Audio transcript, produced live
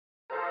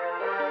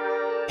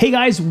Hey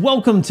guys,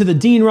 welcome to the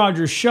Dean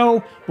Rogers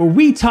Show, where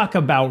we talk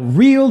about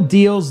real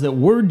deals that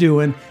we're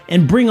doing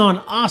and bring on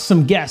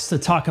awesome guests to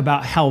talk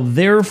about how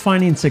they're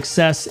finding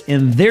success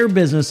in their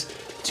business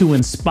to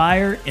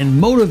inspire and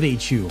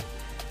motivate you.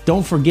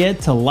 Don't forget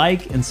to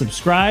like and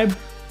subscribe.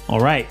 All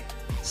right,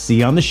 see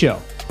you on the show.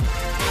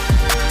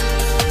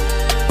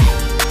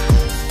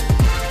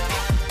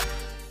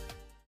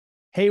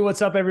 Hey,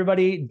 what's up,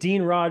 everybody?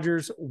 Dean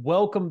Rogers.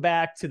 Welcome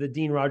back to the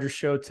Dean Rogers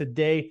Show.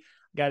 Today,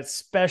 got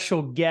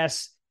special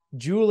guests,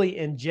 Julie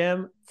and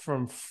Jem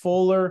from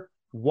Fuller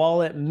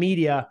Wallet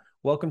Media.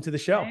 Welcome to the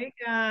show. Hey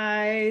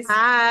guys.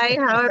 Hi.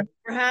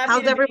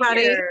 How's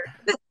everybody?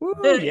 Woo,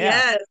 yeah.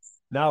 Yes.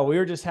 No, we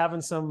were just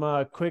having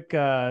some quick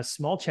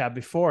small chat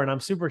before, and I'm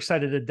super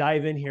excited to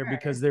dive in here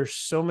because there's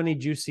so many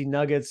juicy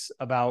nuggets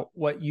about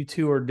what you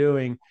two are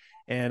doing,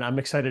 and I'm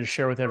excited to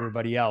share with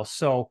everybody else.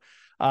 So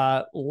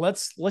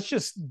let's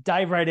just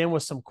dive right in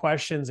with some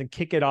questions and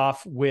kick it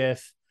off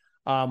with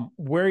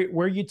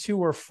where you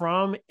two are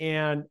from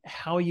and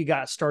how you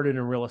got started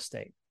in real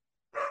estate.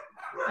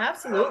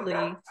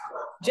 Absolutely.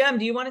 Jem,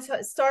 do you want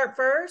to start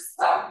first?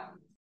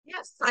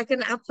 Yes, I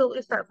can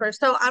absolutely start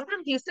first. So I'm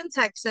from Houston,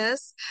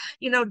 Texas,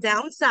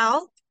 down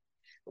south,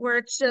 where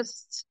it's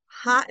just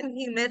hot and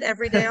humid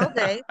every day, all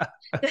day.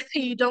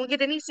 You don't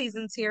get any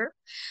seasons here.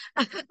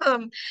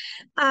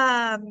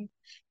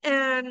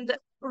 And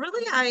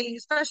really, I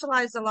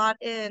specialize a lot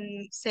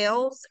in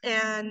sales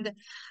and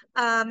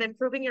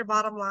improving your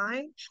bottom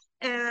line.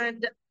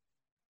 And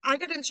I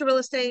got into real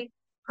estate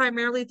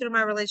primarily through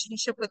my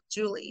relationship with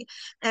Julie.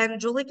 And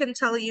Julie can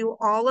tell you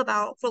all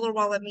about Fuller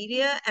Wallet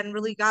Media and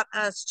really got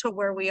us to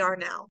where we are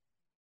now.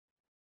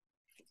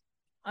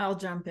 I'll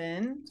jump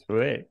in.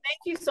 Sweet. Thank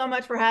you so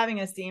much for having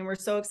us, Dean. We're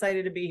so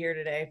excited to be here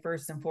today,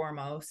 first and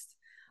foremost.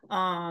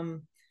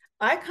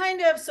 I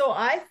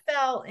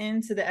fell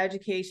into the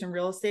education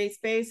real estate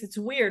space. It's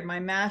weird. My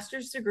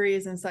master's degree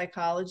is in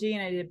psychology,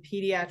 and I did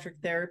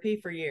pediatric therapy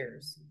for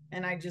years,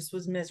 and I just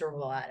was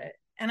miserable at it.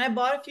 And I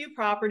bought a few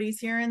properties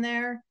here and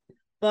there,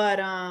 but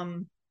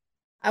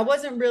I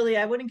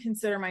wouldn't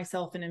consider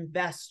myself an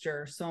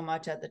investor so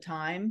much at the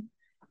time.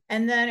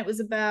 And then it was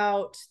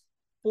about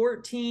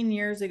 14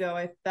 years ago,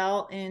 I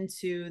fell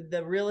into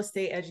the real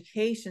estate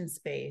education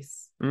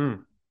space.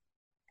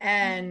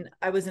 And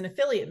I was an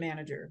affiliate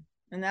manager.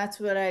 And that's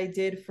what I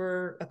did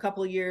for a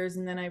couple of years.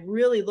 And then I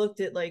really looked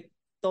at like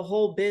the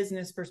whole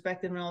business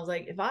perspective. And I was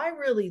like, if I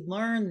really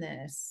learn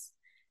this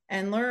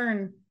and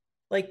learn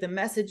like the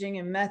messaging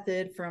and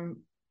method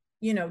from,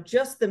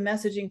 just the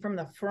messaging from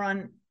the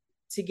front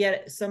to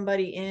get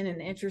somebody in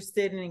and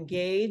interested and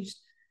engaged,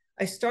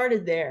 I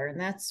started there. And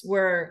that's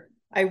where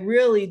I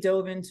really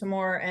dove into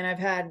more. And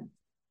I've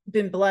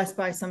been blessed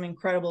by some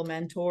incredible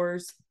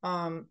mentors,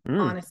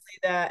 honestly,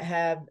 that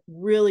have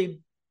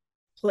really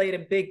played a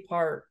big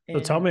part. So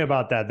tell me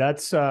about that.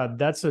 That's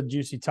a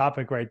juicy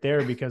topic right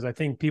there, because I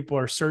think people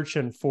are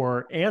searching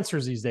for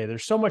answers these days.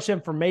 There's so much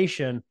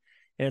information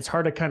and it's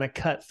hard to kind of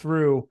cut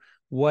through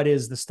what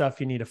is the stuff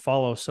you need to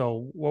follow.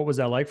 So what was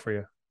that like for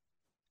you?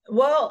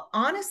 Well,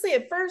 honestly,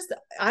 at first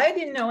I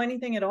didn't know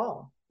anything at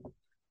all.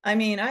 I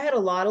mean, I had a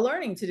lot of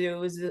learning to do. It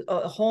was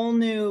a whole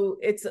new,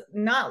 it's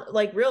not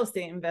like real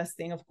estate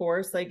investing, of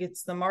course, like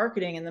it's the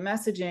marketing and the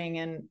messaging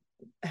and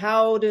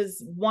how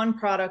does one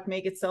product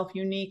make itself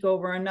unique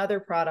over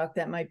another product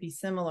that might be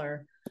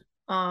similar.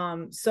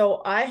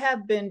 So I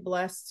have been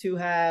blessed to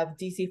have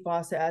DC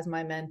Fawcett as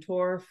my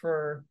mentor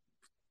for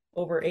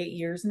over 8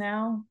 years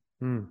now.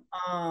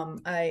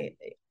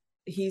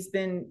 He's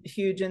been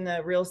huge in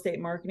the real estate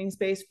marketing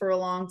space for a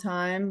long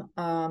time.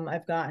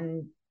 I've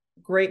gotten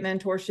great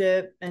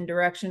mentorship and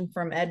direction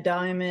from Ed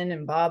Diamond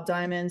and Bob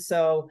Diamond.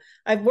 So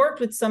I've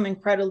worked with some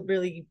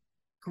incredibly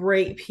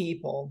great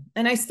people,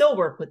 and I still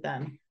work with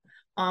them.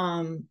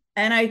 And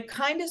I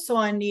kind of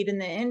saw a need in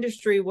the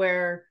industry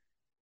where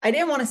I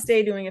didn't want to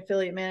stay doing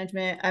affiliate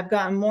management. I've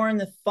gotten more in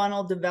the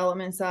funnel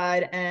development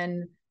side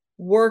and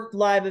worked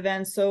live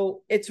events.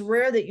 So it's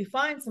rare that you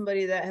find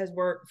somebody that has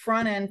worked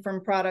front end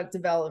from product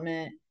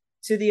development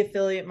to the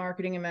affiliate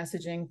marketing and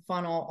messaging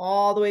funnel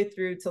all the way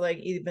through to like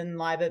even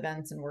live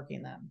events and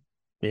working them.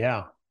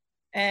 Yeah.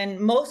 And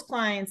most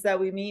clients that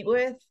we meet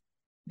with,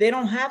 they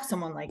don't have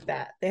someone like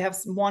that. They have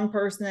one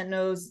person that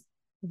knows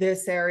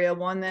this area,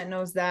 one that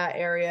knows that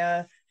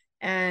area.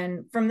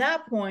 And from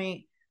that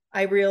point,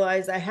 I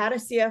realized I had a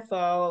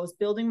CFO, I was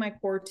building my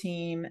core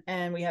team,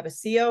 and we have a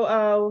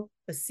COO,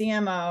 a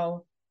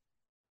CMO,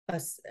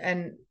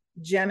 and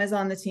Jem is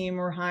on the team.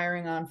 We're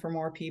hiring on for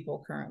more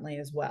people currently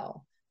as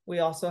well. We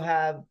also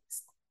have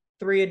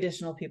 3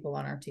 additional people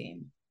on our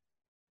team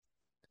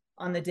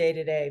on the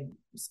day-to-day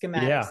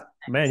schematics. Yeah,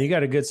 man, you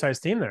got a good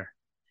sized team there.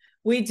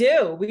 We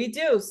do.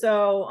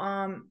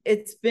 So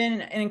it's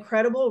been an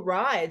incredible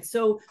ride.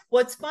 So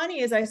what's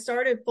funny is I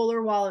started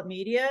Fuller Wallet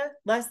Media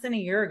less than a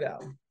year ago,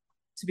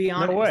 to be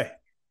honest. No way.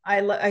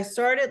 I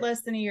started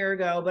less than a year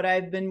ago, but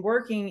I've been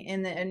working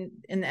in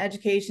the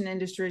education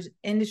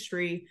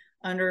industry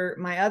under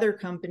my other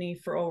company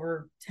for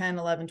over 10,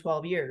 11,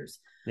 12 years.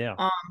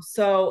 Yeah.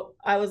 So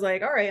I was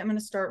like, all right, I'm going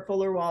to start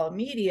Fuller Wallet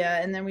Media.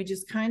 And then we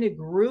just kind of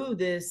grew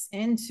this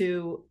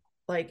into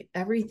like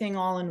everything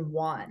all in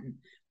one.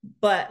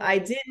 But I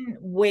didn't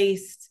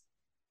waste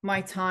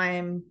my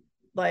time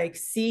like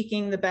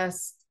seeking the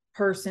best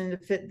person to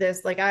fit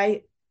this. Like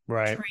I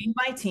Right. trained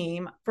my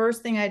team.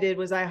 First thing I did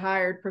was I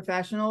hired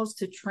professionals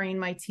to train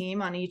my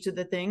team on each of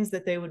the things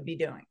that they would be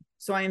doing.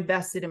 So I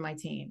invested in my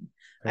team.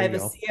 I have a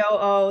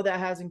COO that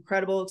has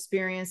incredible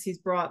experience. He's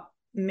brought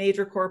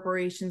major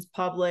corporations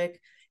public.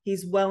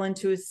 He's well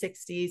into his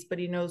 60s, but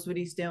he knows what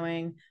he's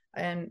doing,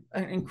 and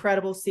an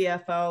incredible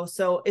CFO.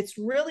 So it's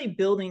really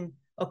building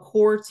a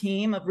core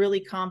team of really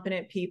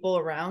competent people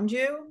around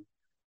you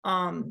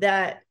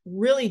that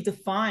really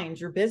defines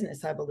your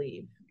business, I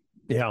believe.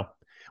 Yeah.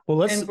 Well,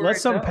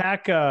 let's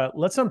unpack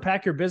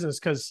your business,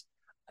 because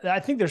I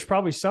think there's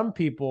probably some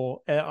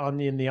people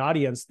in the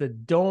audience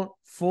that don't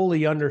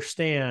fully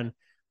understand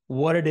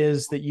what it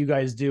is that you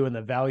guys do and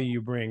the value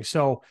you bring.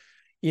 So,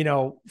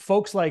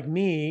 folks like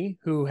me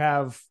who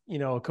have,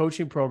 a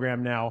coaching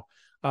program now,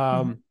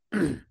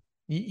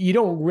 you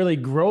don't really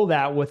grow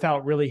that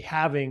without really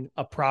having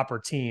a proper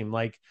team.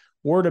 Like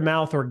word of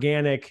mouth,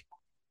 organic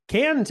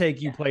can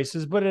take you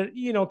places, but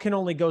it, can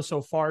only go so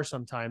far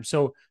sometimes.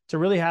 So to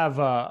really have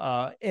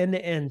a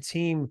end-to-end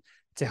team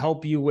to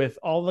help you with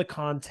all the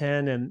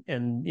content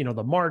and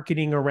the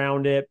marketing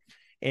around it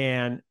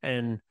and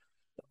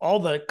all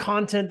the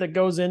content that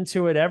goes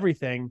into it,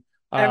 everything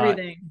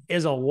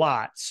is a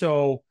lot.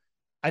 So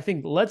I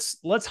think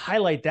let's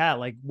highlight that.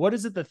 Like, what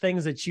is it, the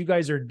things that you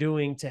guys are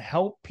doing to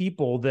help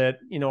people that,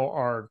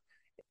 are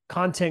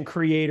content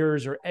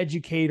creators or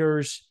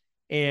educators,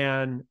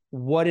 and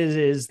what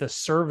is the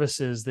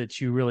services that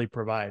you really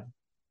provide?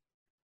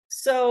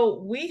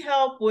 So we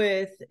help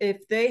with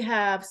if they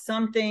have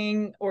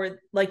something, or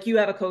like you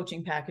have a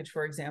coaching package,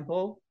 for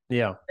example,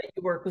 that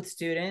you work with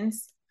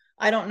students.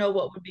 I don't know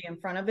what would be in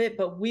front of it,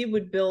 but we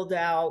would build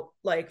out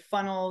like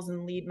funnels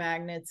and lead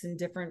magnets and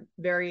different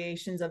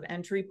variations of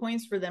entry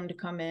points for them to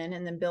come in,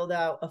 and then build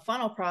out a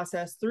funnel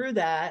process through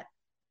that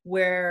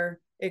where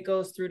it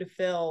goes through to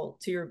fill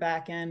to your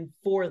back end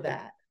for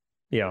that.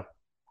 Yeah.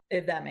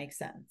 If that makes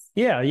sense.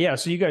 Yeah.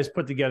 So you guys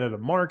put together the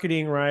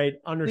marketing, right?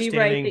 We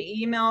write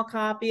the email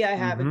copy. I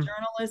have a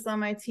journalist on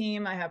my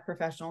team. I have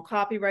professional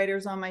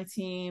copywriters on my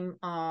team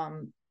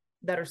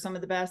that are some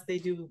of the best. They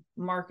do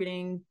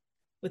marketing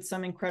with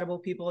some incredible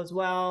people as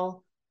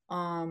well.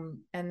 And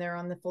they're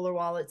on the Fuller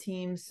Wallet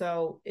team.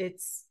 So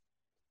it's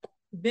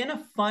been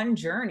a fun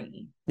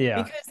journey.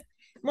 Yeah. Because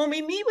when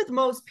we meet with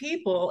most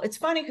people, it's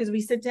funny because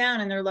we sit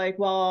down and they're like,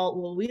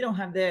 well, we don't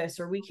have this,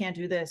 or we can't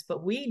do this,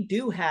 but we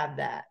do have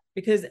that.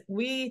 Because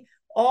we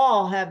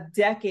all have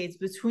decades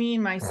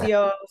between my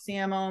COO,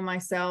 CMO, and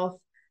myself.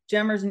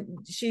 Gemma's,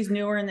 she's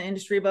newer in the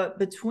industry, but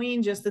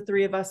between just the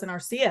three of us and our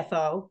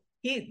CFO,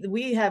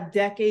 we have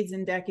decades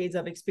and decades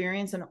of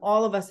experience, and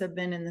all of us have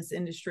been in this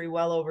industry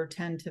well over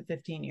 10 to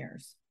 15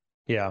 years.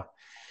 Yeah.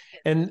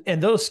 And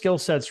those skill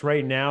sets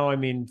right now, I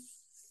mean,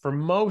 for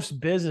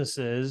most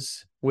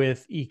businesses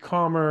with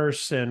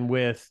e-commerce and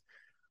with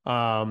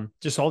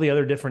just all the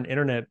other different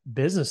internet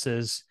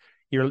businesses,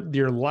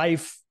 your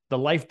life, the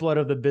lifeblood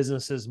of the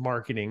business is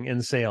marketing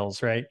and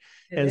sales, right?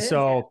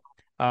 So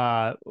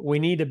we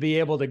need to be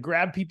able to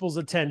grab people's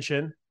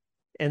attention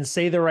and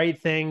say the right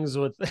things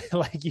with,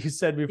 like you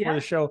said before the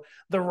show,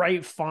 the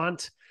right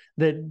font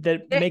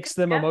that makes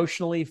them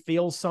emotionally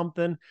feel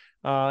something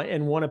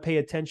and want to pay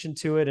attention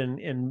to it,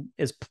 and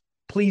is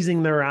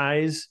pleasing their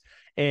eyes,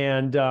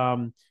 and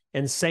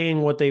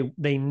saying what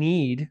they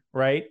need,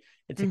 right?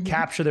 To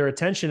capture their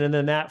attention. And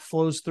then that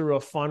flows through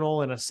a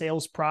funnel and a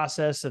sales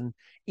process and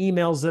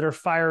emails that are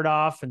fired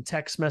off and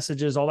text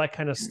messages, all that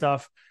kind of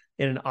stuff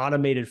in an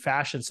automated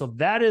fashion. So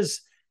that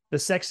is the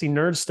sexy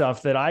nerd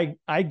stuff that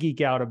I geek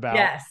out about.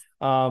 Yes.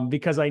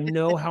 Because I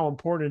know how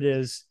important it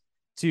is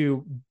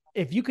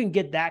if you can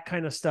get that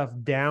kind of stuff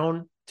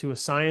down to a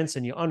science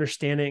and you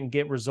understand it and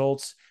get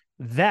results,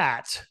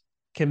 that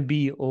can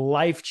be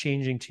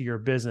life-changing to your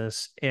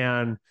business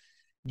and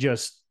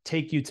just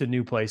take you to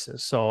new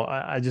places. So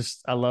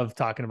I love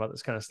talking about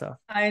this kind of stuff.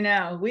 I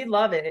know, we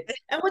love it.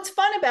 And what's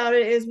fun about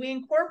it is we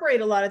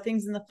incorporate a lot of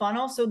things in the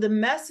funnel. So the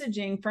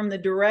messaging from the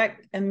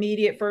direct,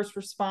 immediate first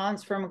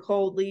response from a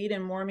cold lead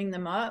and warming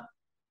them up,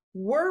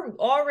 we're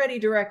already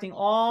directing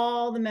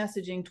all the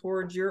messaging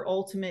towards your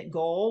ultimate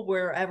goal,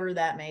 wherever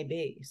that may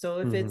be. So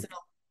if it's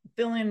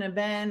filling an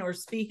event or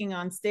speaking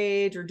on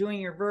stage or doing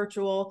your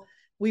virtual,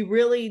 we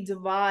really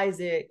devise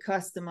it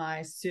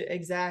customized to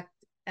exact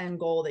end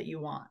goal that you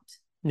want.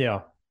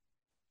 Yeah.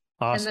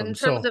 Awesome. And then in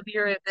terms of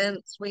your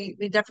events, we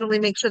definitely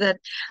make sure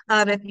that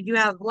if you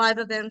have live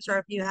events, or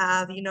if you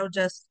have,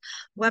 just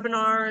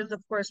webinars,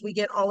 of course, we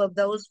get all of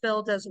those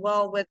filled as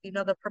well with,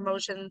 the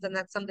promotions. And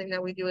that's something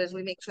that we do, is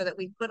we make sure that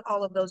we put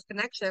all of those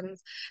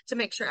connections to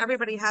make sure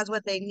everybody has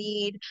what they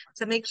need,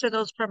 to make sure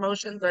those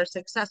promotions are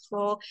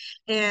successful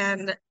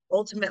and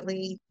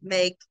ultimately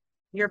make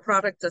your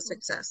product a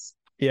success.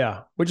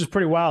 Yeah, which is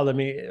pretty wild. I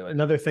mean,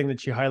 another thing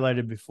that you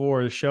highlighted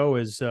before the show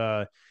is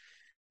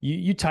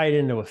you tie it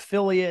into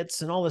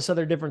affiliates and all this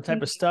other different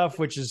type of stuff,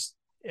 which is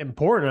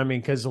important. I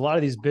mean, because a lot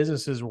of these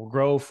businesses will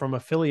grow from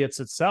affiliates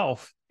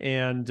itself.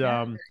 And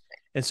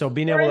so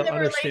being We're able in to the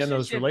understand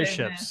those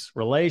relationship business.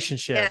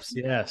 relationships,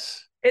 Yeah,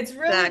 yes. It's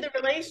really exactly. the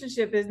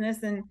relationship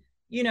business. And,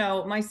 you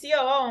know, my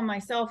COO and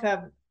myself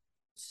have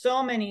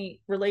so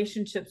many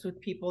relationships with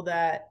people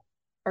that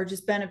are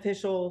just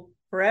beneficial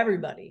for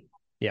everybody.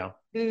 Yeah.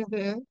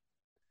 Mm-hmm.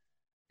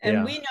 And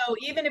Yeah. we know,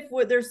 even if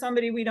there's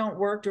somebody we don't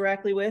work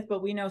directly with,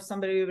 but we know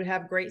somebody we would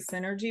have great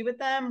synergy with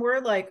them, we're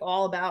like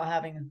all about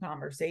having a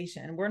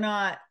conversation. We're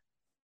not,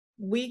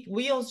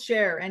 we'll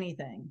share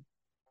anything.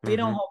 We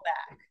don't hold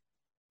back.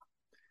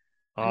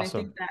 And I think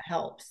Awesome. that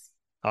helps.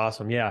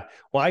 Awesome. Yeah.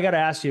 Well, I got to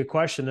ask you a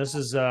question. This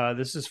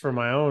is for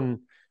my own,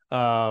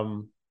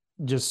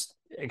 just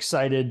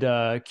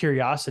excited,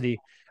 curiosity.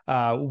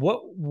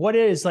 What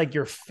is like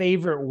your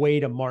favorite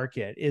way to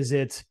market? Is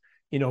it,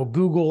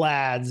 Google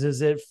ads?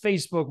 Is it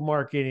Facebook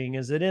marketing?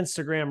 Is it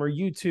Instagram or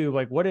YouTube?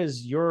 Like, what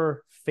is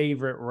your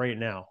favorite right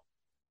now?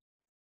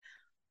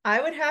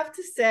 I would have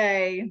to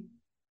say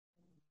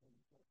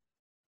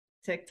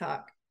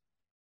TikTok.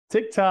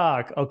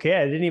 TikTok. Okay.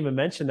 I didn't even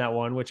mention that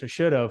one, which I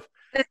should have.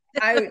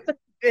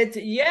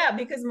 Yeah,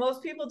 because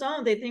most people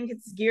don't. They think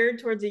it's geared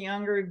towards a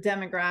younger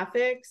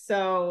demographic.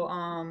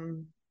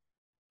 So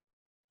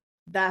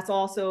that's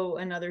also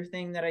another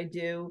thing that I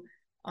do.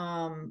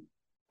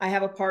 I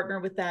have a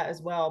partner with that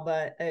as well,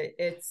 but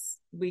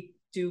we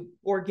do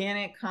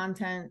organic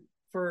content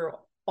for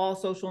all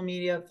social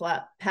media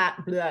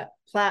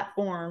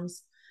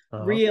platforms,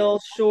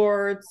 reels,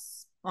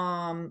 shorts,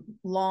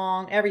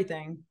 long,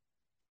 everything.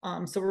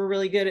 So we're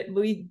really good at,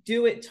 we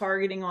do it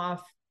targeting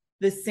off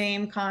the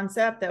same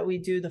concept that we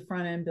do the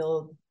front end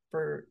build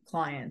for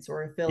clients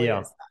or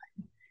affiliates.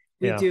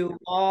 We do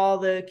all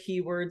the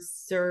keywords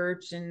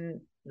search and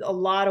a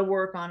lot of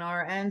work on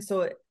our end.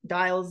 So it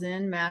dials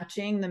in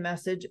matching the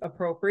message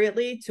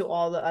appropriately to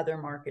all the other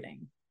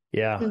marketing.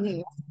 Yeah.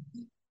 Mm-hmm.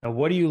 And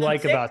what do you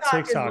like about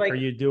TikTok? Like, are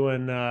you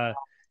doing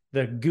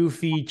the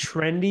goofy,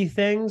 trendy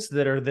things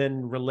that are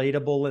then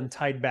relatable and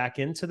tied back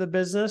into the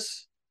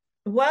business?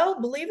 Well,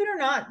 believe it or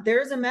not,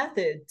 there's a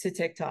method to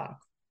TikTok.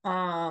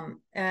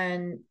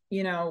 And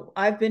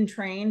I've been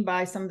trained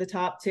by some of the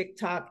top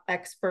TikTok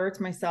experts,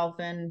 myself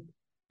and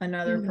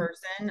another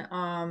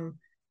person.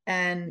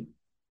 And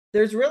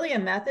there's really a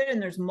method,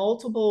 and there's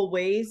multiple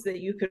ways that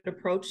you could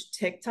approach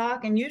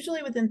TikTok. And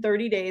usually within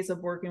 30 days of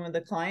working with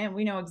a client,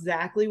 we know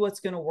exactly what's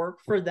going to work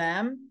for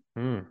them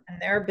and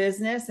their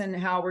business and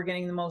how we're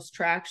getting the most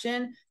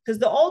traction. Because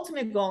the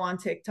ultimate goal on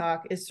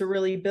TikTok is to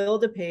really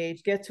build a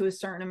page, get to a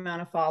certain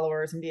amount of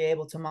followers, and be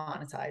able to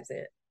monetize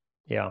it.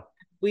 Yeah.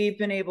 We've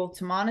been able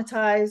to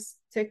monetize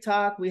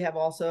TikTok. We have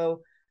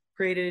also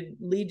created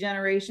lead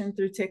generation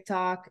through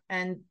TikTok.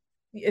 And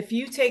if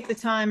you take the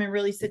time and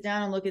really sit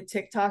down and look at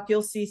TikTok,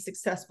 you'll see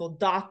successful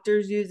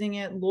doctors using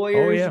it,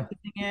 lawyers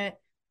using it.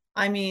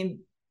 I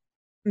mean,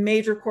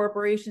 major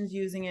corporations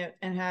using it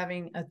and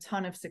having a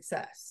ton of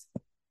success.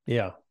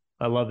 Yeah,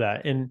 I love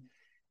that. And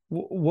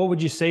what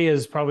would you say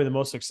is probably the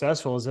most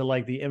successful? Is it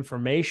like the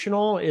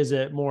informational? Is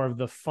it more of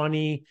the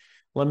funny,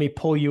 let me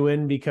pull you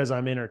in because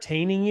I'm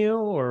entertaining you?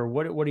 Or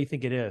what do you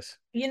think it is?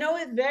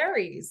 It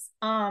varies.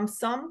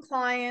 Some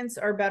clients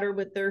are better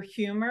with their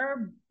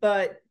humor,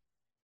 but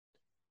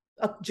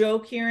a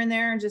joke here and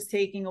there and just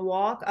taking a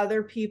walk.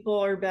 Other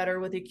people are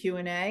better with a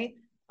Q&A.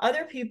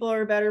 Other people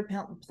are better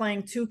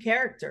playing two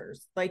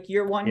characters. Like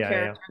you're one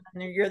character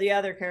and you're the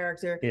other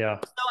character. Yeah.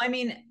 So, I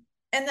mean,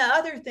 and the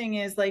other thing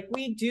is like,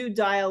 we do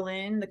dial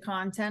in the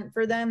content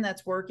for them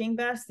that's working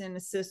best and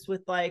assist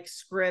with like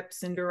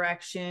scripts and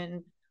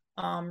direction,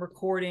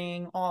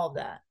 recording, all of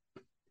that.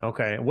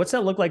 Okay. What's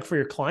that look like for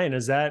your client?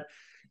 Is that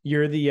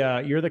you're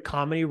the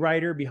comedy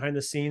writer behind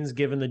the scenes,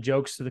 giving the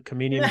jokes to the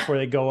comedian before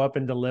they go up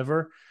and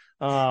deliver?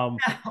 Or,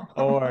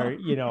 I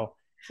know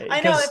at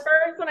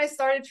first when I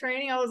started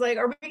training, I was like,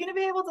 are we going to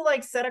be able to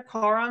like set a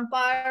car on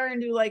fire and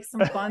do like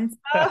some fun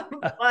stuff?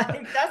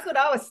 Like, that's what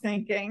I was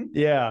thinking.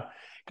 Yeah.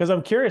 Cause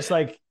I'm curious,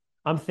 like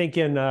I'm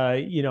thinking,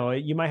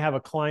 you might have a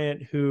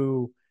client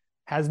who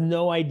has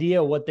no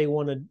idea what they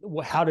want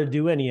to, how to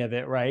do any of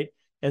it. Right.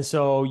 And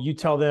so you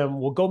tell them,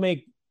 well, go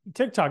make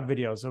TikTok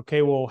videos.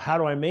 Okay. Well, how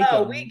do I make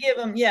them? We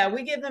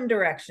give them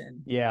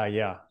direction.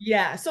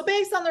 Yeah. So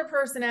based on their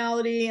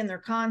personality and their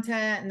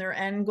content and their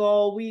end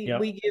goal, we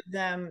give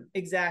them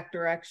exact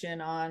direction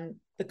on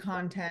the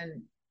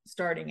content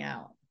starting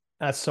out.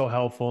 That's so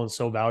helpful and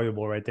so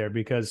valuable right there,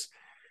 because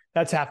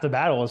that's half the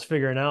battle is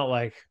figuring out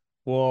like,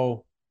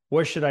 well,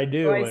 what should I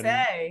do?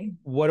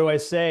 What do I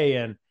say?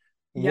 And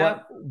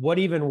what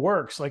even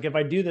works? Like if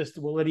I do this,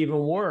 will it even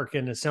work?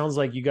 And it sounds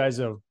like you guys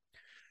have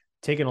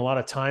taken a lot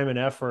of time and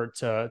effort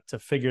to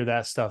figure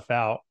that stuff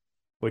out,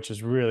 which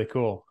is really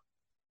cool.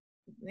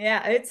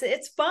 Yeah,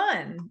 it's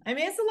fun. I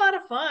mean, it's a lot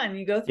of fun.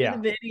 You go through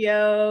the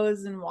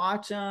videos and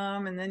watch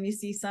them, and then you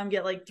see some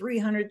get like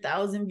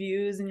 300,000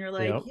 views, and you're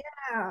like,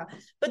 yeah.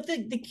 But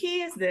the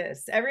key is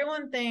this: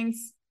 everyone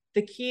thinks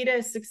the key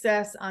to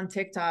success on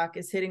TikTok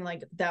is hitting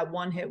like that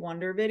one hit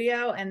wonder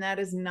video, and that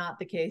is not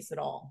the case at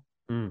all.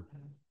 Mm.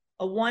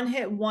 A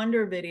one-hit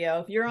wonder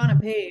video, if you're on a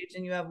page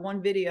and you have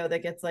one video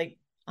that gets like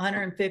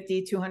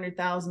 150,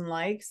 200,000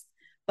 likes,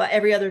 but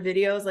every other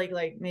video is like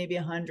maybe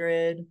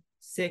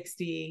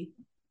 160,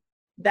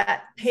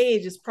 that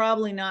page is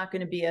probably not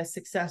going to be as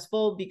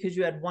successful because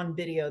you had one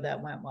video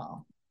that went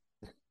well.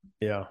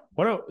 Yeah.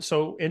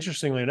 So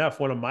interestingly enough,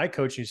 one of my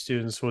coaching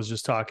students was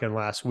just talking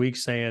last week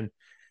saying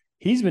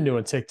he's been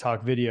doing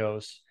TikTok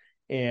videos,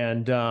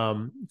 and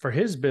for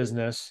his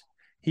business,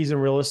 he's in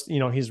real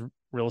estate, he's a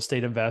real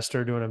estate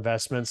investor doing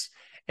investments.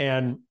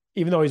 And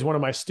even though he's one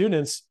of my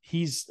students,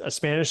 he's a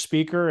Spanish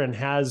speaker and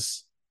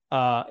has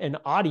an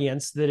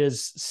audience that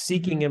is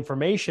seeking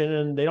information,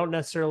 and they don't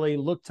necessarily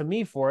look to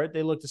me for it.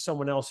 They look to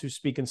someone else who's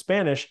speaking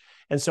Spanish.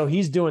 And so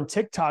he's doing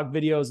TikTok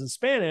videos in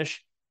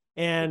Spanish,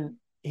 and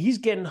he's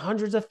getting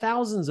hundreds of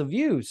thousands of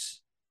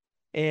views,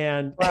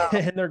 and Wow.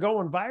 and they're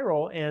going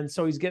viral. And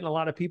so he's getting a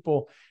lot of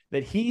people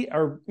that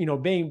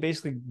being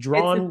basically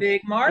drawn It's a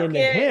big market. into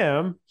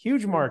him,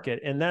 huge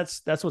market. And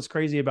that's what's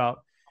crazy about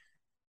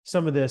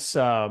some of this,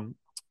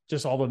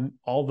 just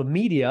all the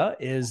media,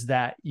 is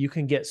that you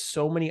can get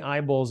so many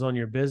eyeballs on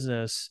your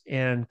business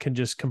and can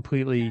just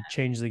completely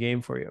change the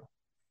game for you.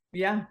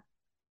 Yeah.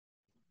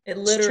 It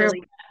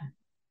literally.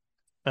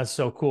 That's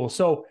so cool.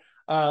 So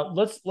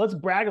let's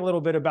brag a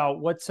little bit about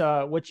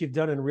what you've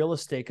done in real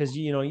estate, because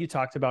you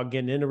talked about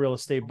getting into real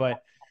estate,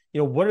 but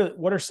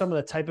what are some of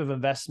the type of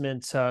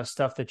investment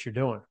stuff that you're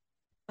doing?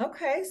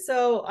 Okay,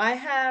 so I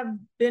have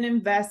been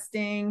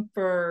investing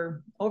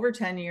for over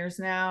 10 years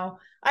now.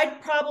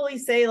 I'd probably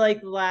say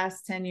like the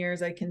last 10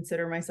 years I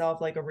consider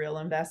myself like a real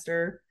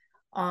investor.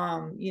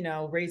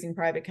 Raising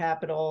private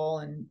capital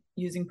and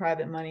using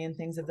private money and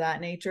things of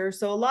that nature.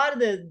 So a lot of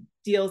the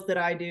deals that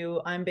I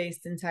do, I'm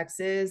based in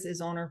Texas,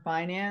 is owner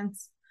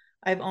finance.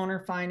 I've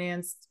owner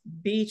financed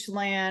beach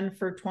land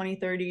for 20,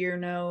 30-year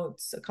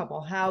notes, a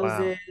couple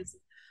houses. Wow.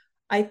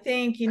 I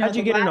think, how'd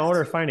you get into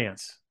owner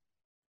finance?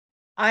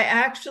 I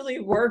actually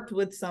worked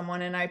with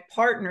someone and I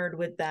partnered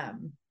with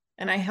them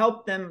and I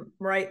helped them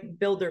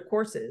build their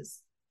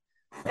courses.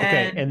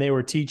 Okay. And they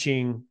were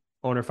teaching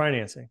owner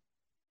financing.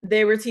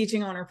 They were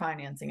teaching owner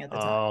financing at the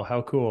time. Oh,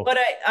 how cool. But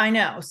I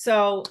know.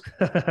 So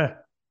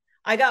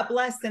I got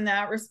blessed in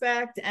that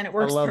respect, and it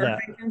works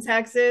perfect in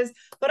Texas.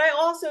 But I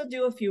also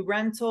do a few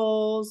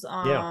rentals.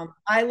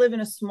 I live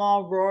in a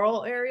small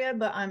rural area,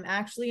 but I'm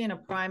actually in a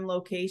prime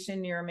location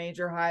near a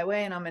major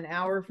highway, and I'm an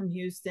hour from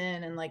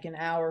Houston and like an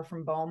hour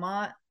from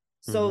Beaumont.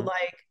 So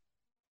like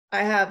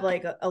I have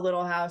like a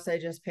little house I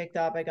just picked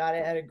up. I got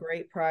it at a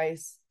great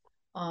price.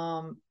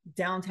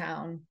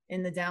 Downtown,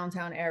 in the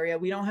downtown area.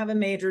 We don't have a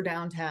major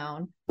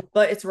downtown,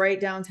 but it's right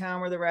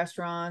downtown where the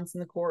restaurants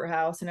and the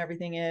courthouse and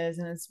everything is,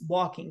 and it's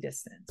walking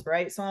distance,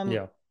 right? So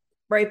I'm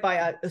right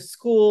by a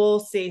school,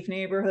 safe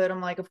neighborhood.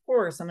 I'm like, of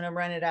course I'm going to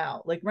rent it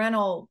out. Like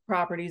rental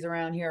properties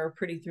around here are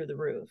pretty through the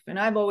roof, and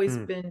I've always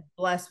been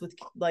blessed with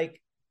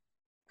like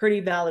pretty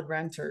valid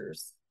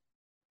renters.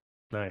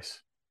 Nice.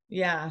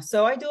 Yeah,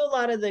 so I do a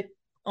lot of the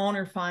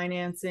owner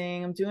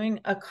financing. I'm doing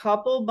a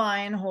couple buy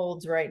and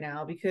holds right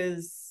now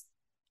because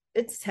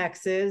it's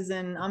Texas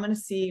and I'm going to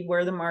see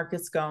where the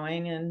market's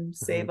going and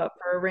save up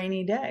for a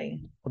rainy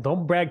day. Well,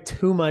 don't brag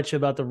too much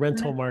about the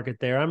rental market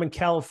there. I'm in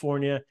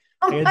California.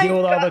 I deal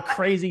with all the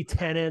crazy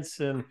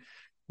tenants and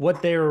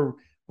what their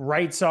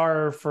rights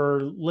are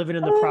for living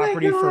in the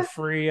property for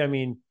free. I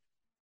mean,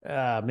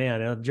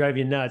 man, it'll drive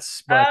you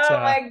nuts. But oh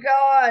my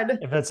God.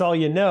 If that's all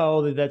you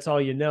know, that's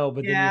all you know.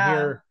 But then you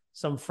hear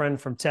some friend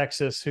from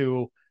Texas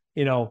who,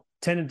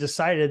 tenant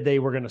decided they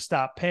were going to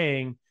stop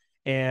paying,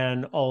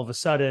 and all of a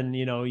sudden,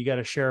 you got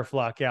a sheriff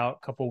lockout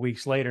a couple of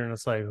weeks later, and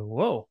it's like,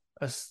 whoa,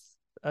 that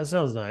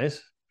sounds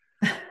nice.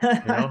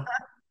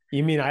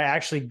 You mean I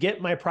actually get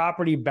my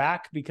property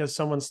back because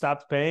someone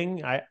stopped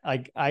paying?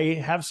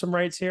 I have some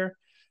rights here.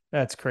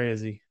 That's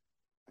crazy.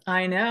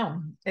 I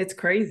know, it's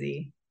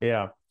crazy.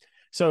 Yeah.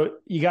 So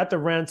you got the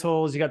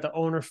rentals, you got the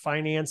owner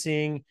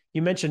financing.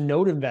 You mentioned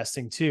note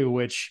investing too,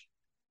 which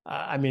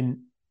I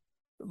mean,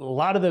 a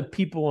lot of the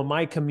people in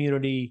my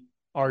community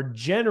are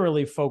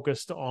generally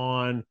focused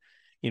on,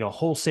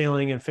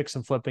 wholesaling and fix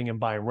and flipping and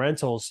buying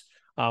rentals.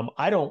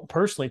 I don't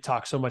personally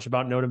talk so much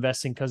about note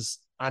investing because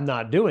I'm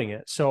not doing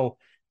it. So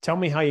tell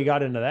me how you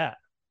got into that.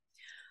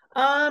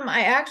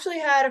 I actually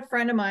had a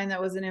friend of mine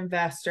that was an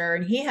investor,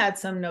 and he had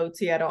some notes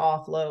he had to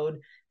offload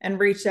and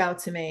reached out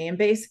to me. And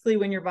basically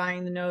when you're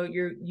buying the note,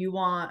 you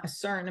want a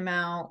certain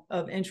amount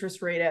of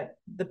interest rate at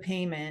the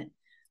payment.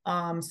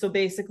 So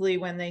basically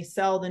when they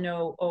sell the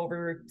note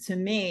over to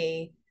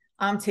me,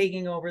 I'm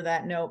taking over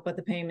that note, but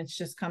the payment's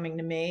just coming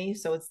to me.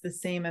 So it's the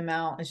same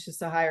amount. It's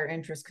just a higher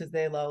interest because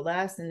they owe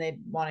less and they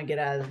want to get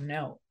out of the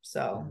note.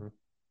 So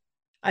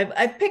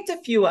I've picked a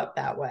few up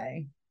that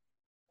way.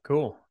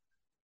 Cool.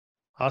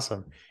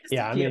 Awesome.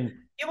 Yeah. I mean,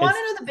 you want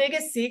to know the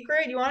biggest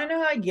secret? You want to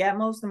know how I get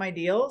most of my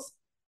deals?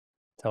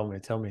 Tell me.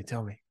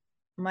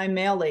 My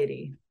mail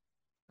lady.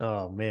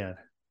 Oh man.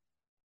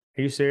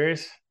 Are you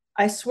serious?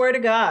 I swear to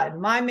God,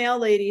 my mail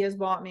lady has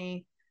bought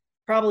me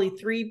probably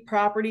 3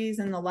 properties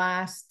in the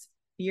last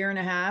year and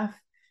a half.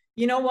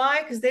 You know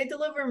why? Because they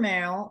deliver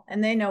mail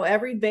and they know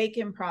every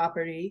vacant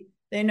property.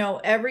 They know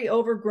every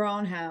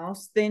overgrown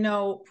house. They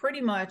know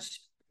pretty much,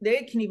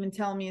 they can even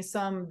tell me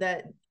some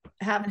that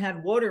haven't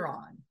had water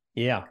on.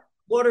 Yeah.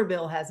 Water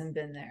bill hasn't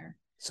been there.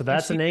 So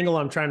that's an angle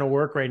I'm trying to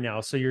work right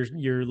now. So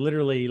you're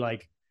literally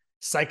like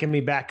psyching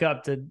me back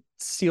up to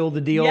seal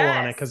the deal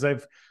on it. Cause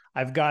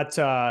I've got,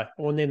 I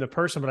won't name the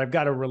person, but I've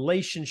got a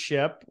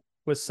relationship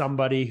with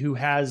somebody who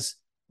has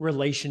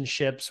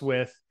relationships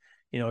with,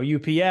 you know,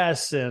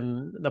 UPS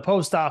and the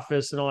post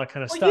office and all that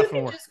kind of stuff.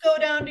 You can just go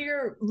down to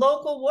your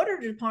local water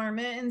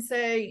department and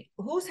say,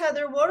 who's had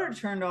their water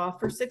turned off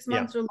for 6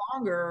 months or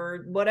longer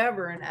or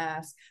whatever, and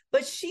ask.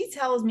 But she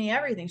tells me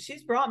everything.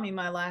 She's brought me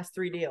my last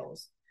 3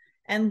 deals.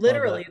 And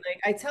literally,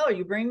 like, I tell her,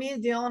 you bring me a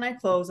deal and I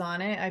close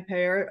on it. I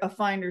pay her a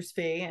finder's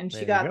fee. And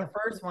she got the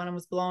first one and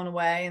was blown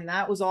away. And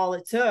that was all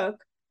it took.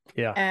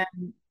 Yeah.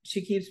 And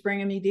she keeps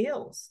bringing me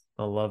deals.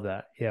 I love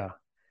that. Yeah.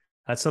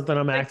 That's something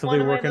I'm actively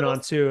working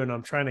on too. And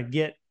I'm trying to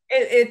get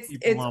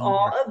it's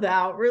all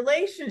about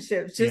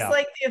relationships. Just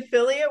like the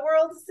affiliate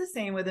world is the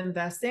same with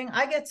investing.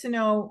 I get to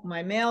know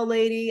my mail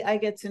lady. I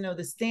get to know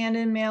the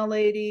stand-in mail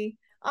lady.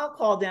 I'll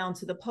call down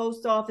to the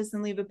post office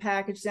and leave a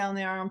package down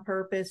there on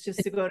purpose just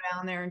to go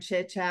down there and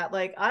chit chat.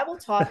 Like, I will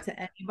talk to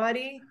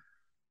anybody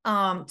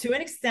to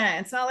an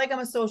extent. It's not like I'm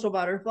a social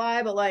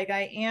butterfly, but like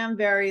I am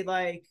very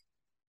like,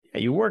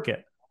 yeah, you work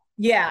it.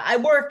 Yeah, I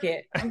work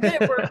it. I'm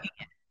good at working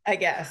it, I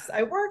guess.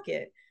 I work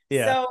it.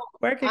 Yeah. So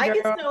I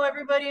get to know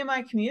everybody in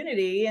my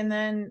community. And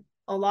then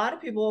a lot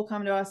of people will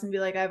come to us and be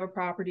like, I have a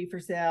property for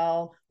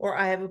sale, or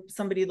I have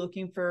somebody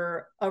looking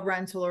for a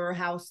rental or a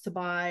house to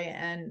buy.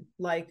 And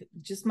like,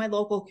 just my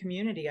local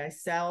community, I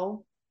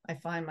sell, I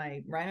find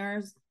my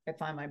renters, I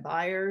find my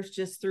buyers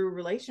just through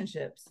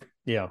relationships.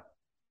 Yeah.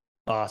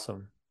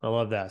 Awesome. I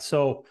love that.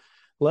 So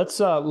let's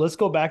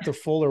go back to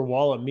Fuller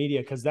Wallet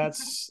Media. Cause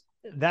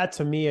that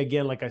to me,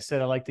 again, like I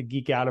said, I like to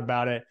geek out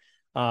about it.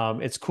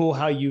 It's cool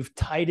how you've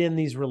tied in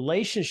these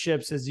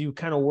relationships as you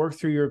kind of work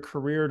through your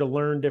career to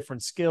learn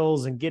different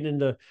skills and get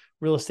into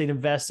real estate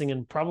investing.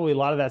 And probably a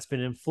lot of that's been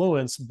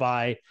influenced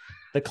by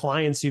the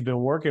clients you've been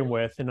working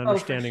with and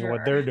understanding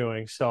what they're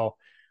doing. So,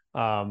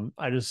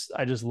 I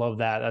just love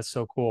that. That's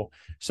so cool.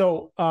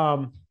 So,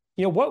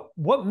 you know,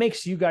 what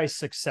makes you guys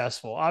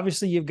successful?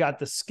 Obviously you've got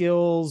the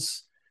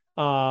skills,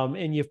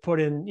 and you've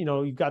put in, you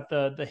know, you've got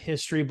the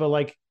history, but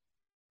like,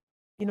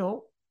 you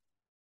know,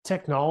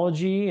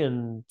 technology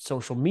and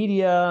social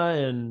media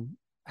and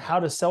how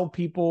to sell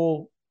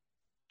people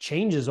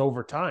changes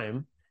over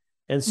time.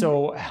 And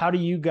so how do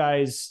you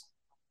guys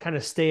kind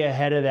of stay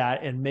ahead of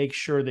that and make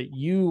sure that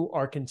you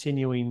are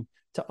continuing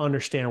to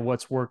understand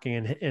what's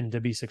working and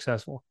to be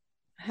successful?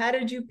 How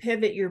did you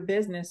pivot your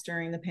business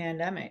during the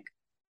pandemic?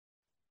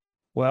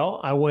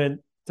 Well, I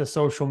went to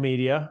social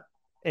media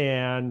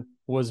and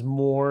was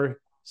more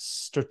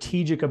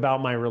strategic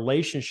about my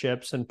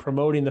relationships and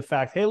promoting the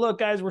fact, hey, look,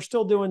 guys, we're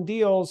still doing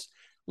deals.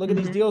 Look at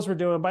these deals we're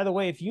doing. By the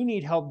way, if you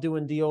need help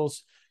doing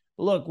deals,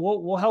 look,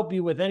 we'll help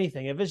you with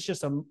anything. If it's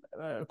just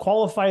a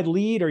qualified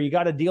lead or you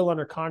got a deal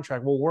under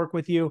contract, we'll work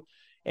with you.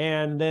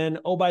 And then,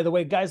 oh, by the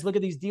way, guys, look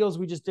at these deals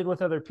we just did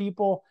with other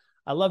people.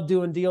 I love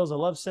doing deals. I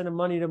love sending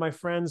money to my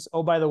friends.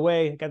 Oh, by the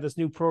way, I got this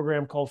new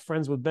program called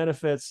Friends with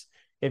Benefits.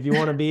 If you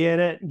want to be in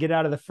it, get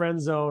out of the friend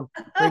zone,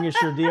 bring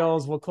us your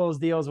deals. We'll close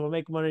deals. We'll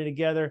make money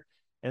together.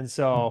 And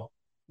so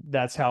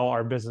that's how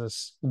our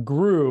business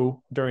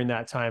grew during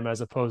that time,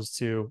 as opposed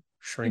to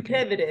shrinking.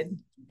 You pivoted.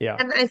 Yeah.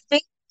 And I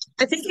think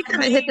you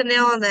kind of hit the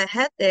nail on the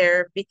head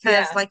there,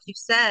 because like you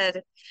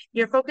said,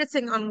 you're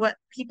focusing on what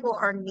people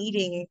are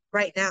needing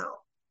right now.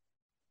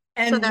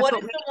 And so what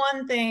is the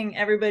one thing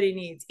everybody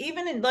needs?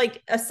 Even in,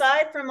 like,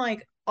 aside from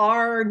like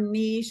our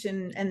niche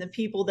and the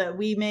people that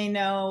we may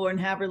know and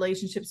have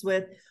relationships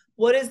with,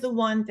 what is the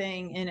one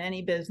thing in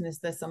any business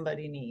that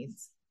somebody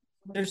needs?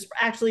 There's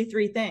actually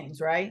 3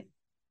 things, right?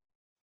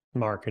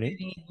 Marketing.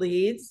 You need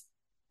leads.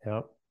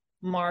 Yep.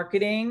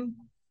 Marketing.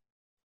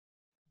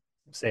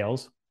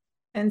 Sales.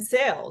 And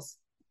sales.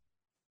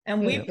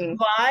 And we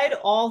provide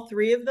all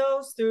 3 of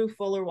those through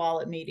Fuller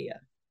Wallet Media.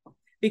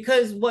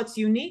 Because what's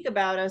unique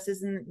about us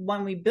is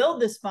when we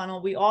build this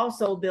funnel, we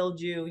also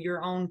build you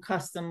your own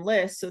custom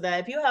list, so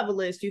that if you have a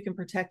list, you can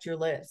protect your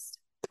list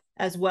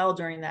as well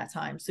during that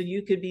time. So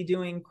you could be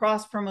doing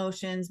cross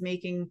promotions,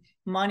 making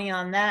money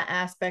on that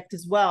aspect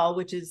as well,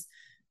 which is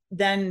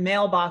then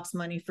mailbox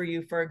money for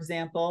you, for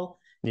example,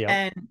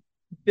 and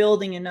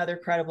building another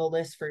credible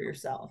list for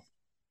yourself.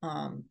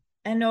 And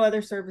no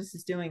other service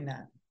is doing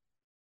that.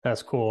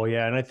 That's cool.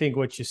 Yeah. And I think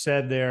what you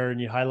said there and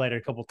you highlighted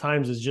a couple of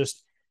times is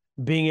just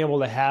being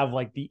able to have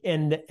like the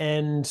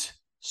end-to-end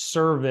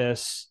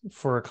service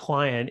for a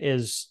client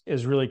is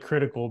really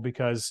critical,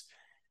 because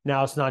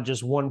now it's not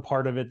just one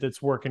part of it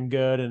that's working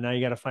good, and now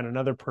you got to find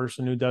another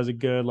person who does it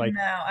good. Like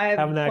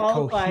having that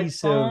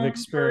cohesive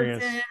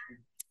experience.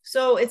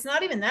 So it's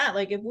not even that.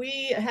 Like, if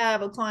we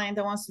have a client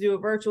that wants to do a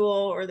virtual,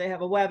 or they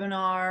have a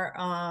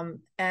webinar,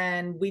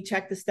 and we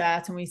check the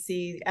stats and we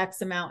see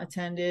X amount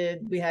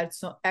attended, we had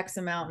X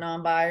amount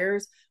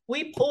non-buyers,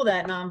 we pull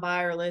that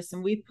non-buyer list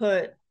and we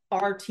put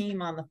our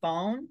team on the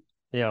phone,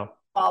 Yeah.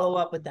 follow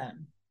up with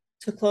them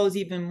to close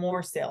even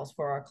more sales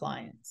for our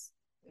clients.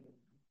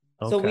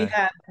 So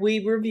Okay.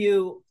 we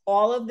review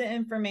all of the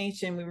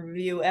information. We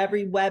review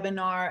every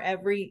webinar,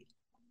 every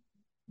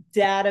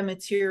data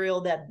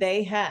material that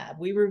they have.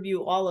 We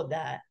review all of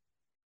that.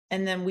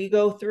 And then we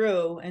go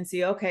through and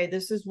see, okay,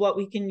 this is what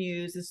we can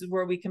use. This is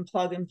where we can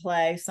plug and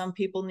play. Some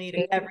people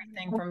need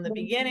everything from the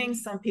beginning.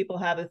 Some people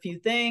have a few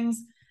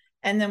things.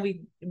 And then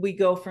we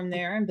go from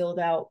there and build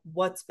out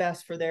what's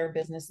best for their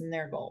business and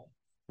their goal.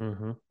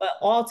 Mm-hmm. But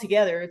all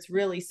together, it's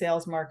really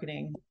sales,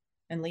 marketing,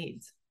 and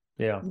leads.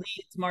 Yeah.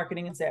 Leads,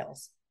 marketing, and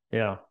sales.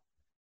 Yeah.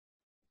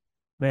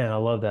 Man, I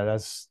love that.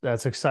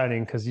 That's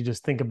exciting because you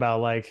just think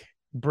about like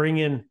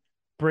bringing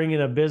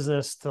a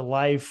business to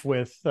life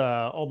with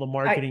all the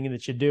marketing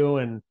that you do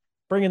and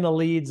bringing the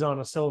leads on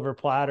a silver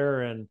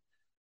platter, and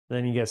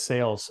then you get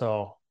sales.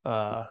 So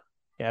yeah,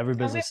 every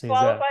business needs that.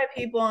 Qualify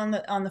people on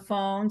the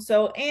phone.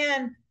 So,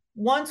 and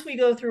once we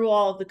go through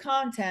all of the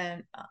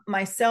content,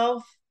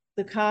 myself,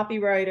 the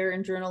copywriter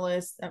and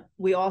journalist,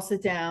 we all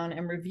sit down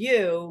and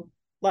review,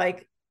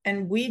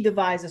 and we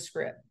devise a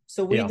script.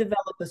 So we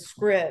develop a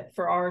script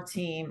for our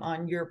team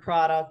on your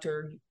product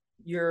or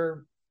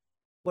your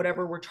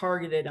whatever we're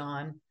targeted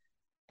on,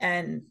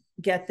 and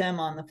get them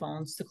on the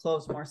phones to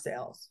close more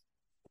sales.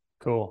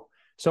 Cool.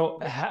 So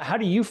how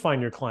do you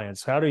find your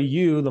clients? How do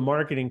you, the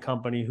marketing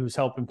company who's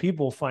helping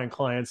people find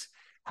clients,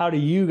 how do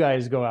you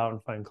guys go out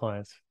and find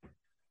clients?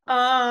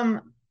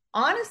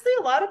 Honestly,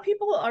 a lot of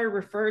people are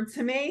referred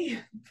to me.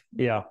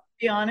 Yeah. To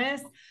be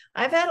honest,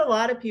 I've had a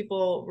lot of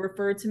people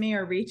refer to me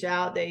or reach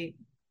out.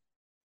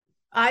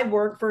 I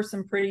work for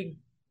some pretty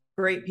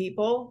great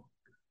people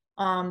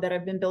that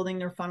I've been building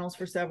their funnels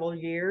for several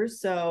years.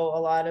 So a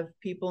lot of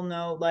people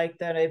know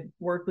that I've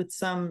worked with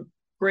some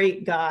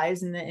great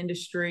guys in the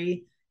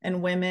industry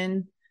and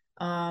women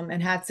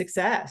and had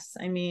success.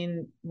 I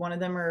mean, one of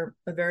them are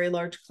a very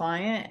large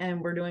client,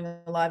 and we're doing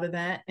a live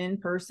event in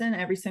person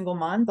every single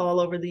month all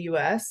over the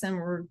US. And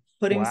we're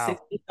putting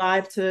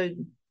 65 to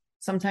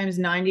sometimes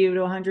 90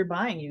 to 100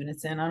 buying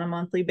units in on a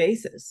monthly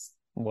basis.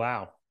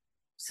 Wow.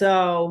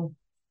 So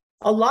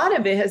a lot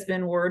of it has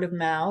been word of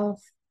mouth.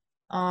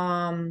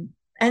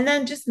 And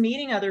then just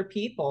meeting other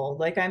people.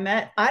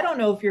 I don't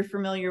know if you're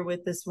familiar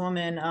with this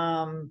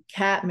woman,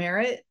 Kat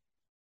Merritt.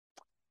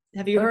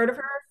 Have you heard of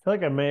her? I feel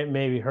like I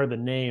maybe heard the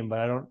name, but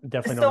I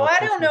definitely don't know. So I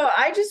don't know.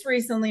 I just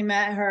recently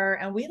met her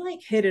and we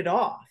hit it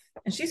off.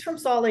 And she's from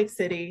Salt Lake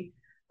City.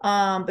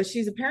 But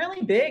she's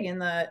apparently big in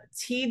the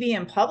TV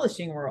and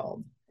publishing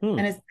world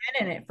and has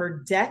been in it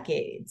for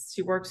decades.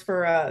 She works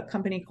for a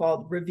company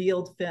called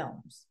Revealed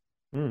Films.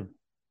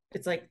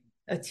 It's like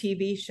a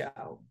TV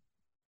show.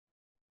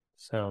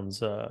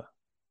 Sounds and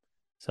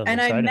exciting.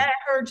 I met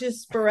her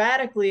just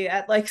sporadically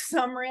at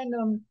some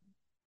random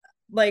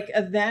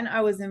event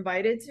I was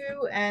invited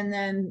to, and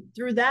then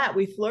through that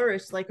we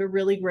flourished a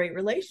really great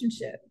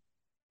relationship.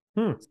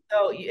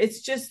 So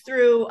it's just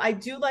through, I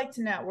do like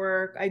to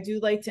network. I do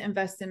like to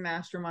invest in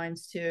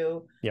masterminds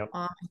too. Yep.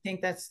 I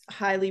think that's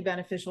highly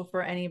beneficial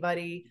for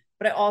anybody,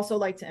 but I also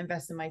like to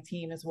invest in my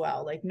team as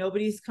well.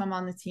 Nobody's come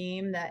on the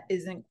team that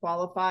isn't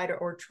qualified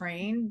or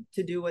trained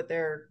to do what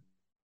they're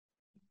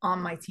on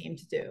my team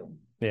to do.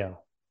 Yeah.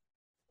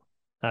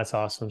 That's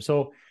awesome.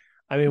 So,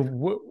 I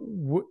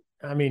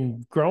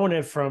mean, growing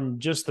it from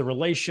just the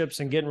relationships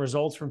and getting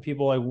results from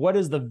people, what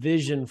is the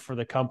vision for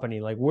the company?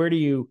 Where do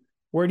you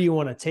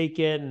want to take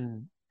it,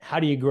 and how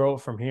do you grow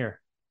it from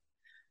here?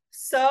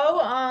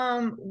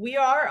 So, we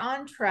are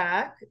on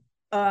track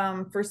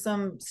for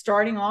some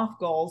starting off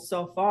goals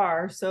so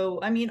far. So,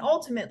 I mean,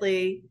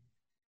 ultimately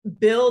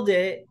build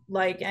it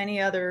like any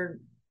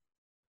other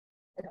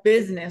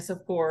business,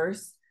 of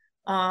course.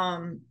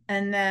 And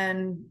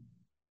then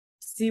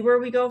see where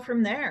we go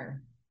from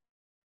there.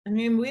 I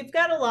mean, we've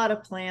got a lot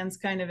of plans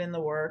kind of in the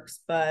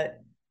works,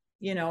 but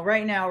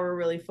right now we're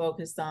really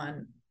focused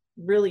on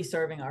really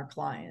serving our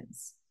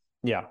clients.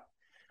 Yeah.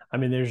 I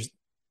mean,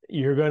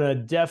 you're going to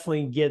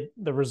definitely get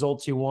the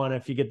results you want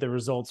if you get the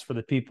results for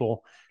the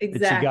people that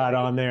you got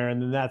on there,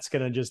 and then that's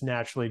going to just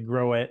naturally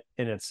grow it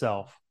in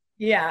itself.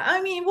 Yeah.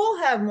 I mean,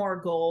 we'll have more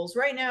goals.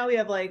 Right now we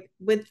have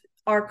with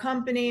our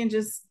company and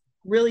just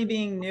really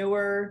being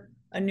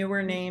a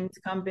newer named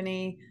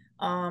company.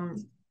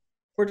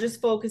 We're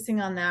just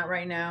focusing on that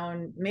right now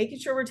and making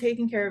sure we're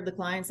taking care of the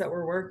clients that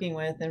we're working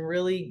with and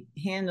really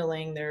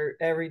handling their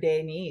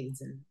everyday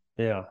needs and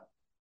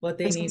what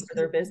they need for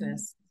their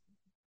business.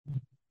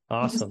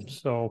 Awesome.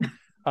 So,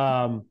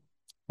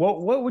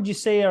 what would you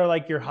say are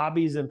your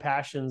hobbies and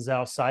passions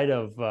outside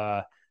of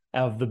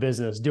the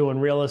business, doing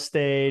real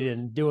estate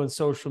and doing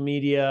social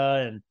media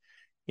and,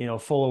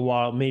 full of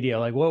wild media?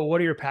 What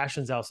are your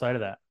passions outside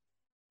of that?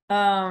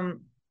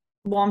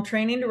 Well, I'm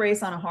training to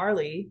race on a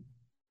Harley.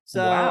 So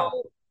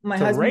wow. My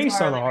husband's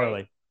race on a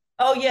Harley.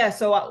 Oh yeah.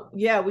 So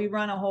we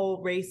run a whole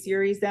race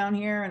series down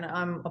here and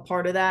I'm a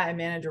part of that. I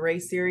manage a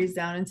race series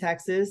down in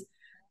Texas.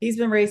 He's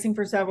been racing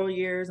for several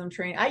years. I'm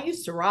training. I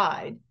used to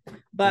ride,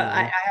 but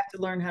I have to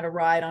learn how to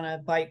ride on a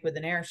bike with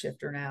an air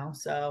shifter now.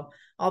 So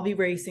I'll be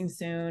racing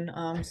soon.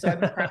 So I've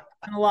been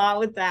practicing a lot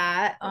with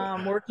that.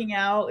 Working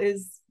out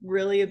is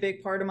really a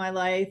big part of my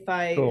life.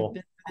 I've been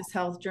through this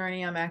health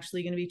journey. I'm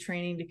actually going to be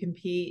training to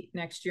compete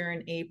next year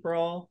in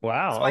April.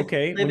 Wow. So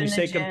okay. When you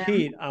say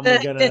compete, I'm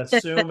going to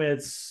assume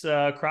it's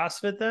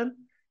CrossFit then?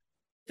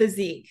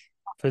 Physique.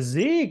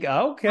 Physique.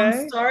 Okay.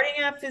 I'm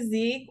starting at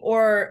physique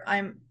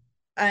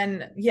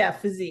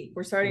physique.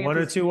 We're starting one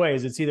at or two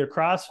ways. It's either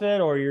CrossFit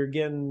or you're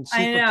getting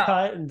super know.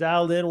 cut and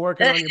dialed in,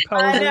 working on your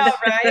poses. I know,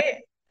 right?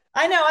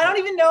 I know. I don't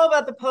even know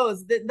about the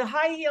pose. The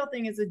high heel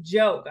thing is a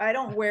joke. I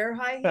don't wear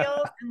high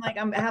heels, and like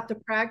I have to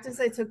practice.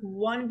 I took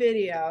one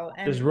video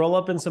and just roll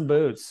up in some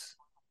boots.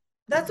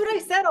 That's what I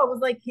said. I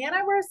was like, can't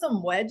I wear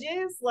some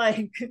wedges?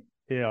 Like,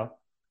 yeah,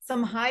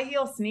 some high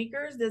heel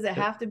sneakers? Does it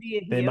have to be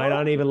a heel? They might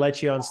not even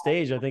let you on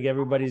stage. I think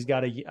everybody's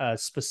got a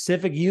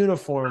specific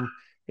uniform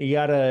you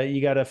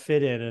gotta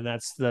fit in, and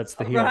that's the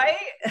heel. Right?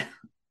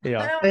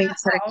 Yeah,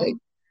 exactly.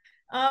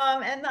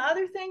 And the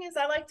other thing is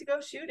I like to go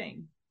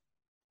shooting.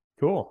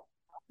 Cool.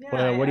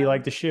 Yeah, what do you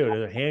like to shoot? Are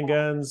there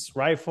handguns,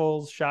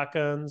 rifles,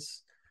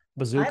 shotguns,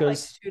 bazookas? I like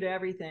to shoot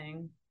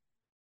everything.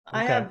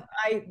 Okay.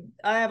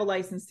 I have a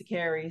license to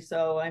carry,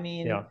 so I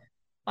mean,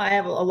 I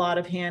have a lot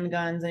of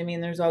handguns. I mean,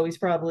 there's always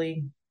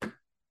probably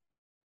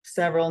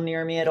several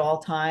near me at all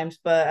times,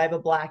 but I have a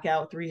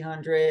Blackout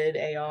 300,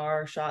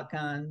 AR,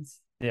 shotguns.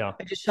 Yeah.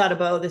 I just shot a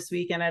bow this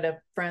weekend at a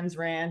friend's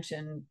ranch,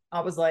 and I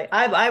was like,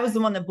 I was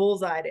the one that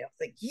bullseyed it. I was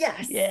like,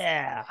 yes.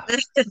 Yeah.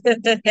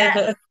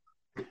 Yes.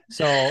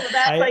 So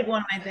that's like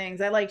one of my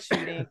things. I like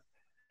shooting.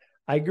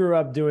 I grew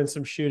up doing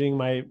some shooting.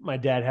 My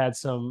dad had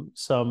some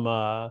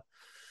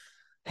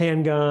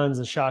handguns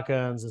and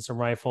shotguns and some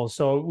rifles.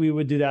 So we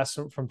would do that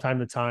from time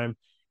to time.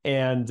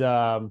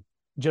 And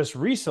just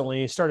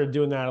recently started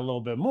doing that a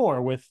little bit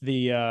more with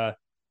the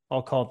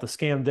I'll call it the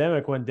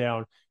scamdemic went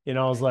down. You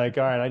know, I was like,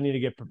 all right, I need to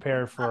get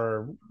prepared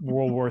for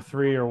World War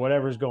III or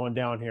whatever's going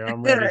down here.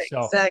 I'm ready.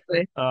 So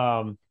exactly.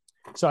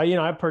 So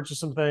I purchased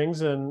some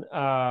things and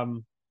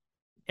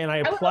I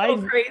applied. I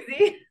was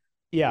crazy.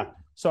 Yeah.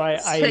 So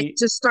I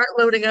just start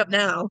loading up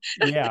now.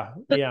 yeah.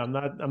 I'm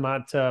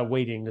not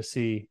waiting to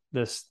see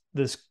this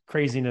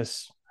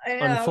craziness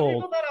unfold.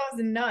 People thought I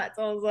was nuts.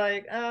 I was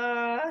like,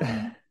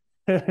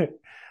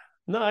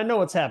 No, I know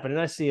what's happening.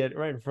 I see it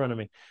right in front of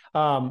me.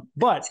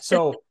 But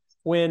so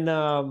when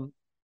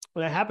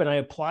that happened, I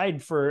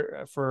applied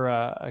for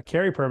a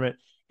carry permit,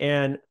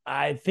 and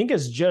I think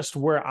it's just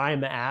where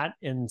I'm at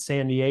in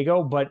San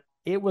Diego, but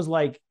it was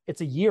like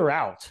it's a year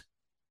out.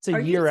 It's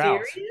a year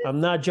out. I'm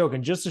not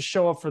joking, just to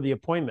show up for the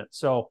appointment.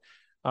 So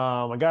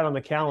I got on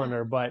the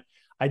calendar, but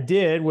I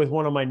did with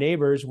one of my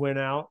neighbors, went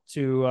out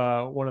to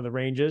one of the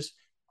ranges,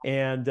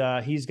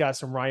 and he's got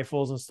some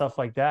rifles and stuff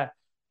like that.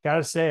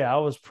 Gotta say, I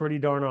was pretty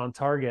darn on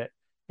target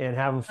and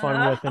having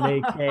fun with an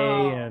AK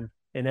and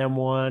an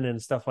M1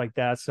 and stuff like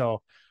that.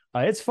 So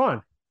it's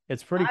fun.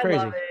 It's pretty crazy.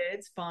 I love it.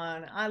 It's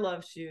fun. I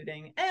love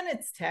shooting, and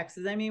it's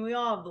Texas. I mean, we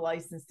all have the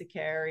license to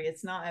carry.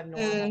 It's not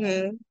abnormal.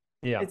 Mm-hmm.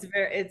 Yeah,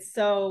 it's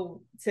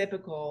so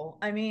typical.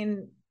 I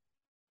mean,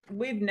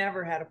 we've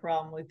never had a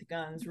problem with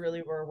guns really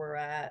where we're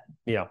at.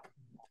 Yeah.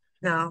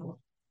 No.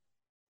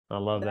 I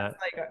love that.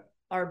 Like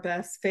our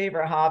best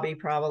favorite hobby,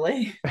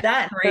 probably.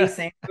 That and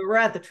racing. We're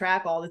at the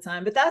track all the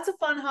time, but that's a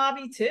fun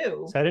hobby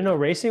too. So I didn't know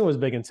racing was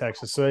big in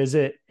Texas. So is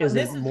it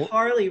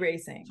Harley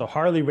racing? So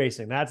Harley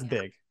racing, that's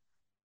big.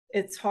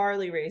 It's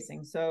Harley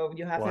racing. So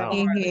you have to have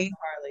a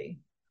Harley.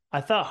 I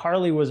thought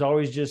Harley was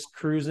always just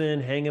cruising,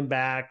 hanging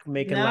back,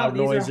 making loud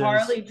noises. These are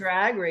Harley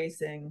drag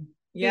racing.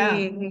 Yeah.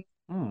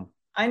 Mm-hmm.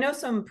 I know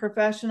some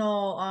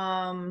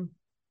professional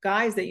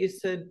guys that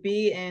used to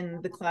be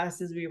in the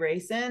classes we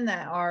race in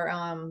that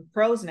are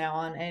pros now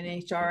on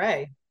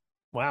NHRA.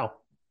 Wow.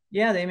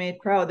 Yeah, they made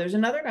pro. There's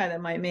another guy that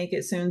might make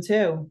it soon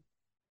too.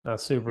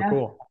 That's super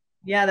cool.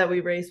 Yeah, that we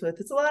race with.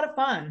 It's a lot of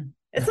fun.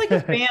 It's like a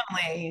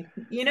family,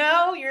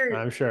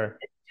 I'm sure.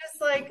 Just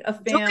like a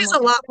family. Joey's a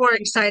lot more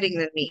exciting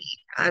than me.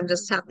 I'm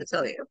just have to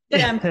tell you.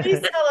 Yeah,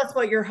 please tell us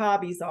what your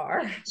hobbies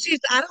are.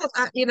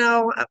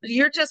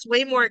 You're just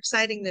way more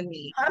exciting than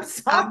me. I'm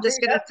sorry. I'm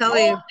just gonna tell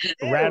you.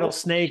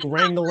 Rattlesnake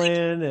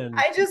wrangling, and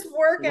I just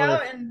work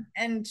out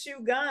and chew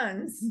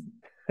guns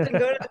and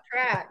go to the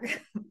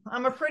track.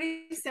 I'm a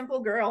pretty simple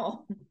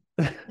girl.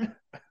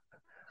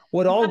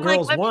 What all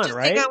girls want,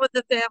 right? Hang out with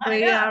the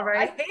family. Yeah,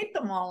 right. I hate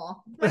them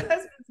all. My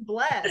husband's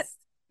blessed.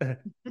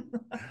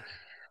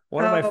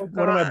 One of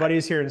my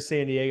buddies here in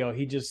San Diego,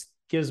 he just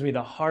gives me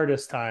the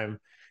hardest time.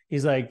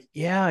 He's like,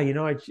 yeah,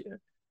 I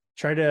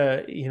try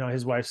to,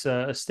 his wife's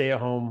a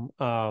stay-at-home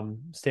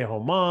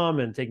mom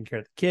and taking care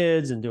of the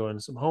kids and doing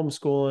some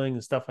homeschooling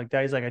and stuff like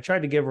that. He's like, I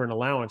tried to give her an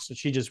allowance and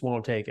she just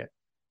won't take it.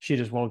 She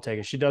just won't take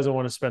it. She doesn't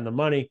want to spend the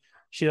money.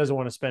 She doesn't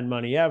want to spend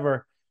money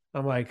ever.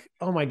 I'm like,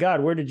 oh my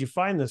God, where did you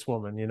find this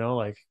woman? It's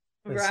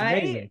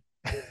amazing.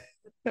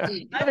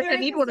 I'm very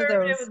need one of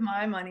those with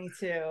my money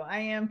too. I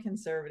am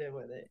conservative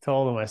with it.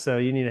 Told him, I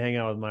said, you need to hang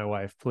out with my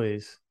wife,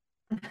 please.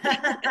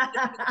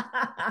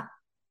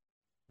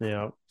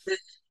 Yeah.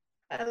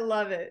 I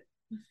love it.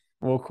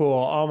 Well, cool.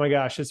 Oh my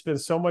gosh, it's been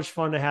so much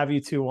fun to have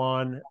you two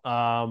on.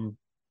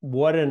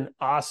 What an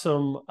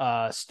awesome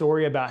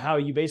story about how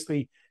you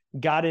basically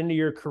got into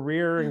your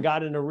career and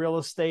got into real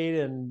estate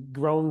and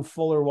grown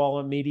Fuller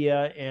Wallet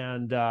Media,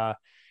 and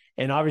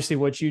obviously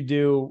what you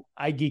do,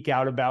 I geek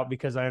out about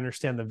because I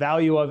understand the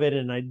value of it,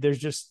 and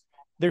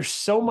there's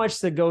so much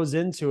that goes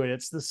into it.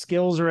 It's the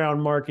skills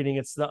around marketing,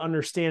 it's the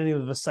understanding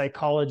of the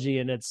psychology,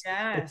 and it's the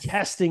Yes.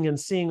 testing and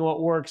seeing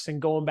what works and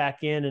going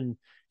back in and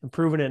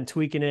improving it and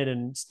tweaking it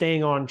and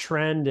staying on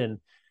trend and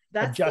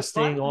That's the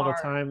adjusting fun all the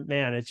part. time.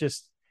 Man,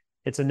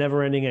 it's a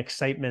never ending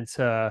excitement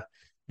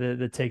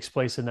that takes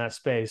place in that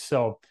space.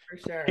 So For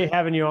sure. hey,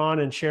 having you on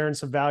and sharing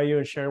some value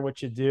and sharing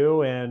what you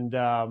do. And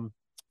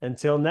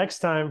until next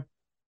time,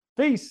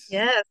 peace.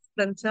 Yes,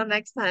 until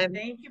next time.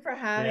 Thank you for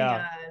having Yeah.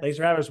 us. Thanks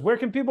for having us. Where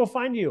can people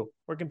find you?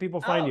 Where can people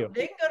find you?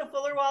 They can go to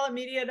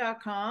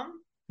fullerwalletmedia.com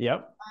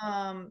Yep.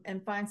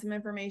 and find some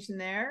information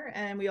there.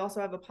 And we also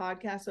have a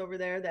podcast over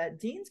there that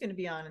Dean's going to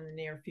be on in the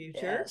near future.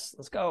 Yes.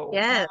 Let's go.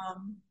 Yes.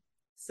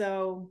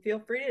 So feel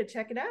free to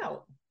check it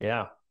out.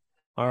 Yeah.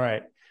 All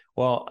right.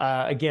 Well,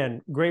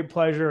 again, great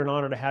pleasure and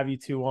honor to have you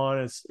two on.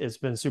 It's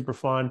been super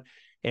fun,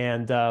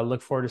 and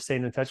look forward to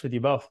staying in touch with you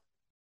both.